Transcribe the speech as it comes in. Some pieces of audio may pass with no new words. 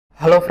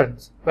Hello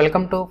friends,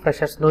 welcome to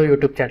FreshersNow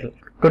YouTube channel.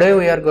 Today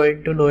we are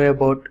going to know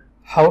about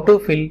how to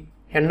fill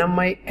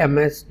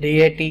NMIMS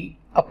DAT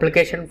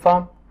application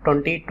form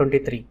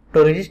 2023.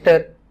 To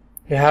register,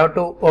 you have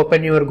to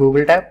open your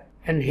Google tab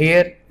and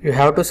here you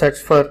have to search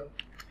for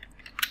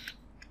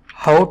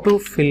how to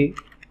fill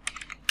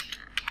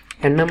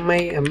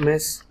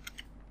NMIMS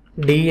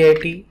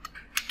DAT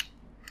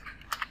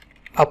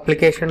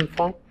application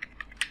form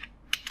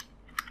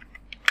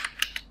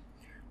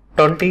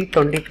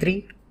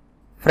 2023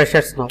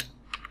 FreshersNow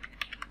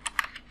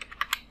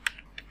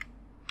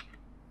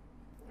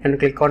and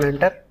click on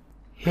enter.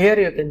 Here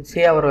you can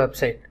see our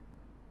website.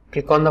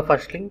 Click on the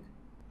first link.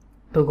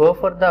 To go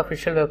for the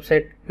official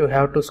website, you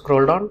have to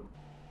scroll down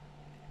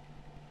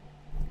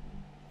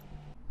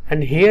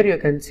and here you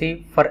can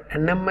see for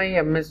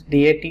NMIMS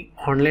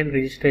DAT online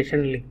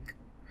registration link.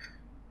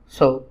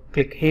 So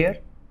click here.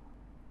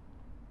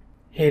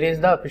 Here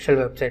is the official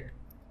website.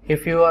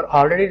 If you are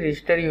already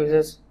registered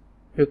users,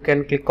 you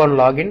can click on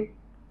login,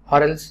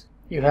 or else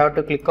you have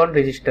to click on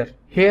register.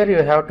 Here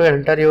you have to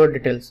enter your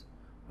details.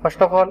 First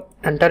of all,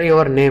 enter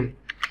your name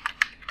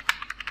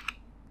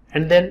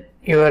and then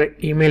your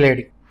email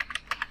ID.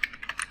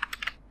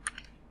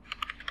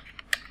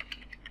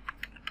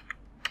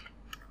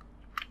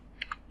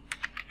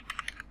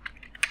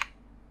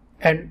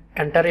 And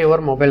enter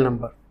your mobile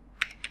number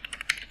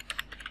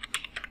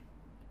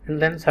and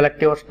then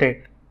select your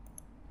state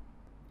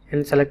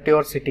and select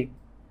your city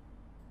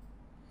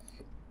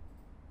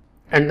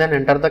and then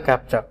enter the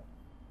CAPTCHA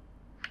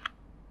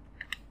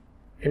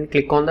and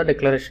click on the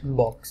declaration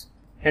box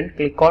and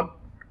click on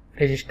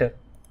register.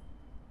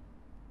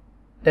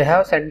 They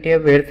have sent a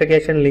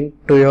verification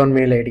link to your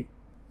mail ID.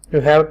 You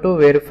have to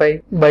verify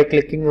by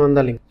clicking on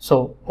the link.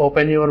 So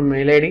open your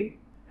mail ID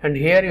and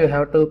here you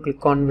have to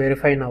click on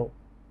verify now.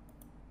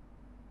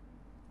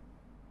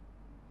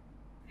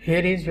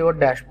 Here is your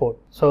dashboard.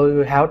 So you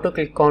have to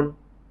click on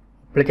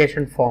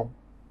application form.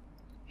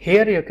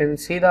 Here you can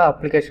see the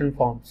application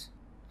forms.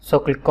 So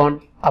click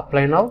on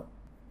apply now.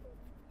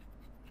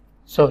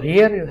 So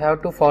here you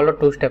have to follow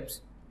two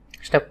steps.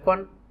 Step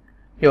 1,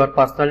 your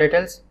personal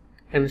details,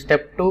 and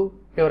step 2,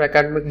 your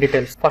academic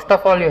details. First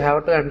of all, you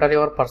have to enter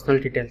your personal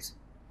details.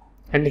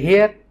 And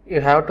here you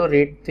have to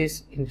read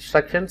these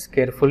instructions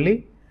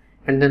carefully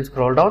and then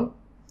scroll down.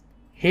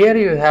 Here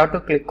you have to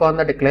click on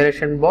the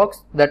declaration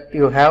box that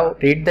you have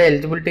read the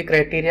eligibility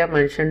criteria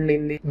mentioned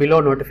in the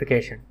below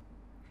notification.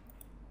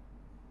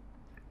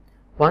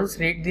 Once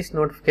read this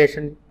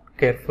notification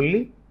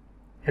carefully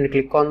and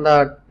click on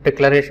the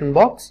declaration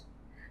box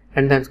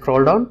and then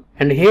scroll down,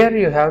 and here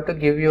you have to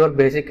give your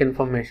basic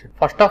information.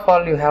 First of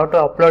all, you have to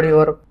upload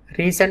your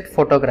recent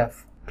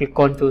photograph. Click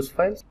on choose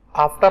files.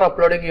 After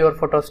uploading your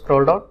photo,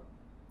 scroll down.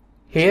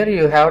 Here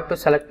you have to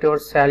select your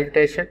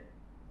salutation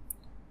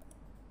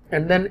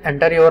and then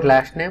enter your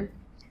last name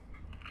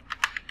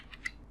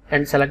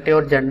and select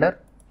your gender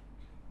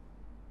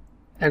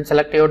and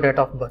select your date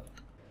of birth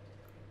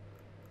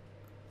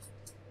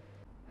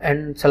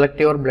and select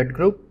your blood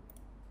group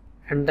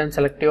and then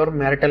select your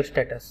marital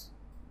status.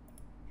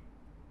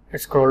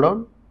 Scroll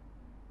down.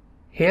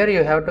 Here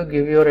you have to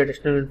give your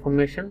additional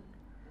information.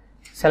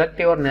 Select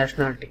your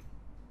nationality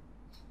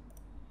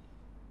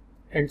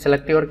and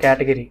select your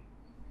category.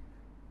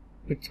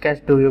 Which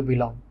caste do you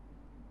belong?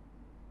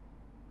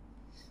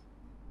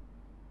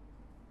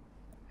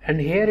 And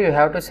here you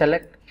have to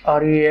select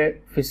are you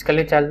a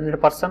physically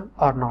challenged person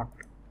or not.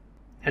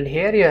 And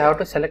here you have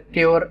to select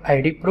your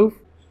ID proof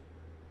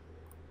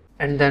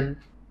and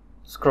then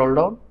scroll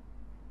down.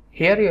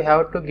 Here you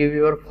have to give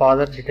your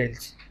father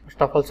details.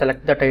 First of all,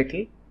 select the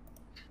title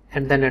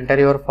and then enter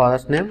your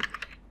father's name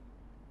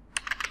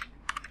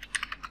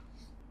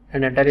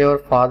and enter your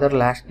father's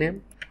last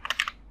name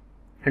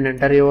and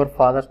enter your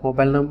father's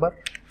mobile number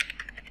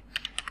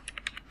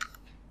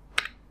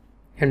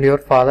and your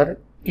father's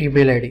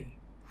email ID.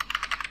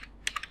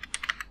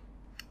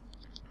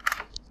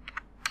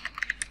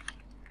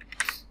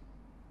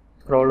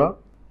 Scroll down.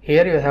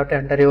 Here you have to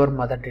enter your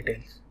mother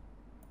details.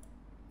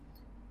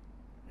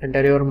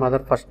 Enter your mother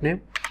first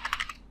name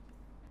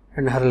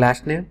and her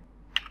last name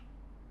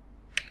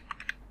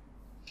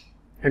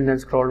and then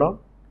scroll down.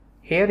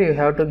 Here you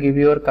have to give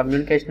your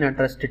communication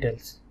address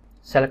details.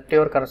 Select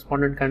your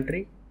correspondent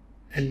country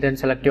and then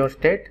select your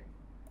state.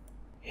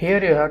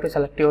 Here you have to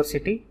select your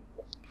city.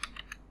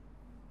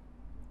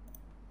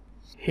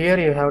 Here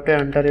you have to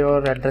enter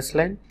your address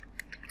line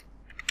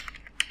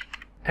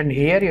and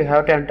here you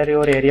have to enter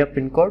your area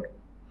pin code.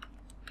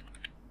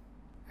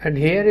 And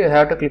here you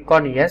have to click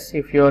on yes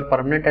if your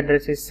permanent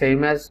address is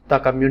same as the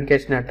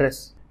communication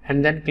address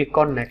and then click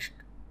on next.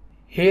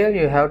 Here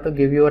you have to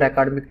give your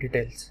academic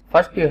details.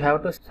 First you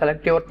have to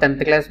select your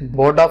 10th class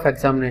board of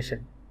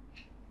examination,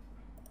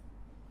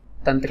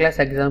 10th class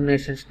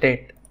examination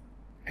state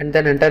and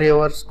then enter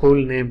your school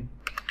name.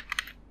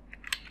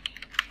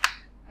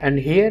 And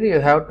here you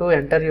have to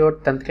enter your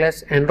 10th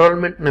class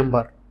enrollment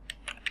number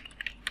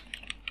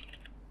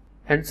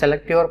and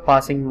select your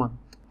passing month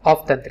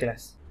of 10th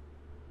class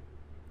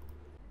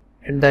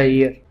and the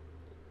year.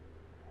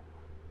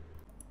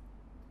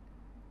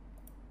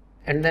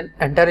 and then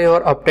enter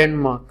your obtained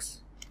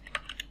marks,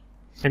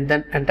 and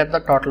then enter the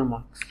total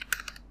marks,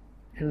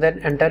 and then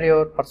enter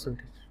your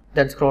percentage.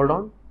 Then scroll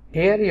down.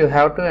 Here you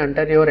have to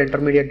enter your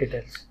intermediate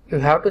details. You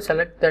have to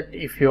select that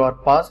if you are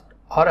passed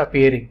or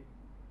appearing,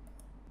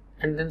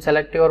 and then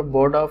select your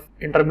board of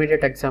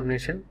intermediate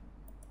examination,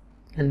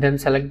 and then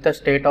select the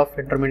state of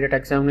intermediate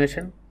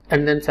examination,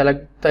 and then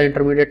select the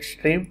intermediate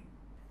stream,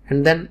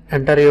 and then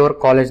enter your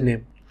college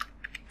name.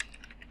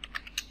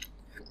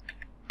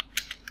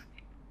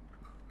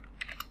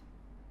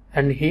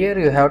 And here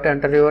you have to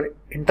enter your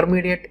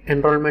intermediate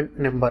enrollment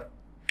number,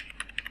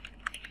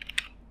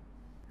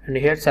 and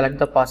here select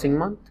the passing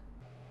month,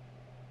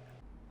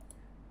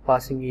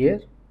 passing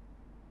year,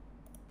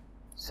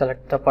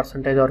 select the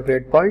percentage or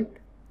grade point,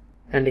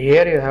 and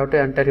here you have to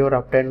enter your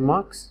obtained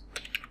marks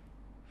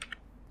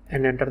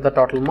and enter the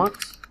total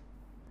marks,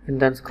 and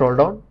then scroll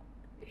down.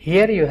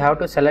 Here you have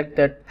to select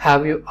that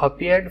have you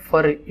appeared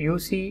for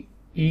UC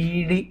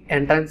EED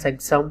entrance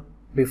exam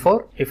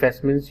before. If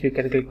yes means you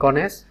can click on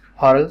yes,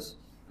 or else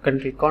you can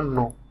click on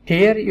no.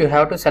 Here you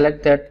have to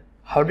select that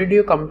how did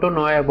you come to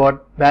know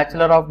about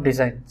Bachelor of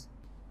Designs,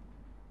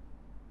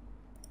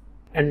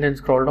 and then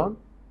scroll down,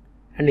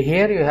 and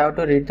here you have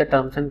to read the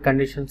terms and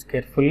conditions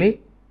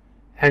carefully,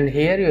 and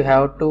here you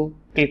have to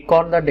click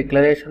on the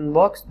declaration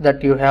box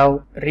that you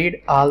have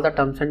read all the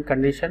terms and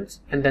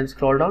conditions, and then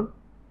scroll down.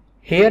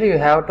 Here you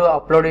have to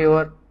upload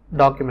your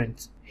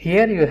documents.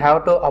 Here you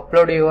have to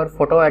upload your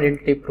photo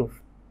identity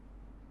proof,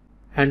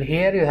 and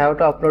here you have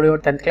to upload your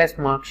 10th class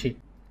mark sheet,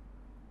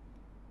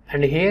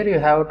 and here you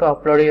have to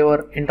upload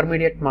your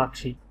intermediate mark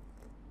sheet,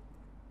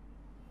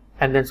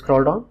 and then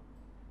scroll down,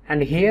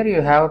 and here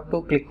you have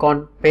to click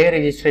on pay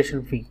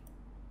registration fee.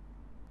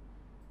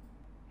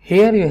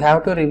 Here you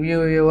have to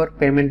review your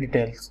payment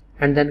details,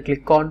 and then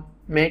click on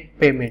make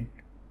payment.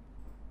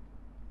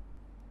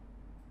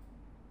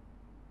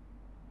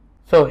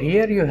 So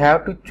here you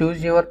have to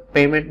choose your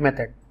payment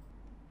method.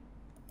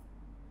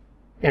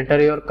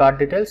 Enter your card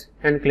details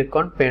and click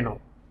on pay now.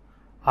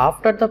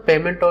 After the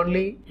payment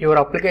only, your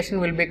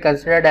application will be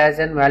considered as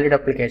a valid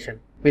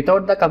application.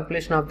 Without the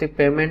completion of the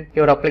payment,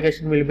 your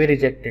application will be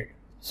rejected.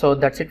 So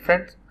that's it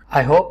friends.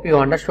 I hope you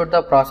understood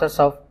the process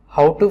of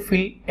how to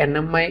fill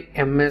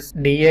NMIMS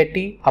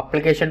DAT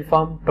application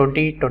form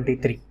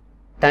 2023.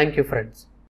 Thank you friends.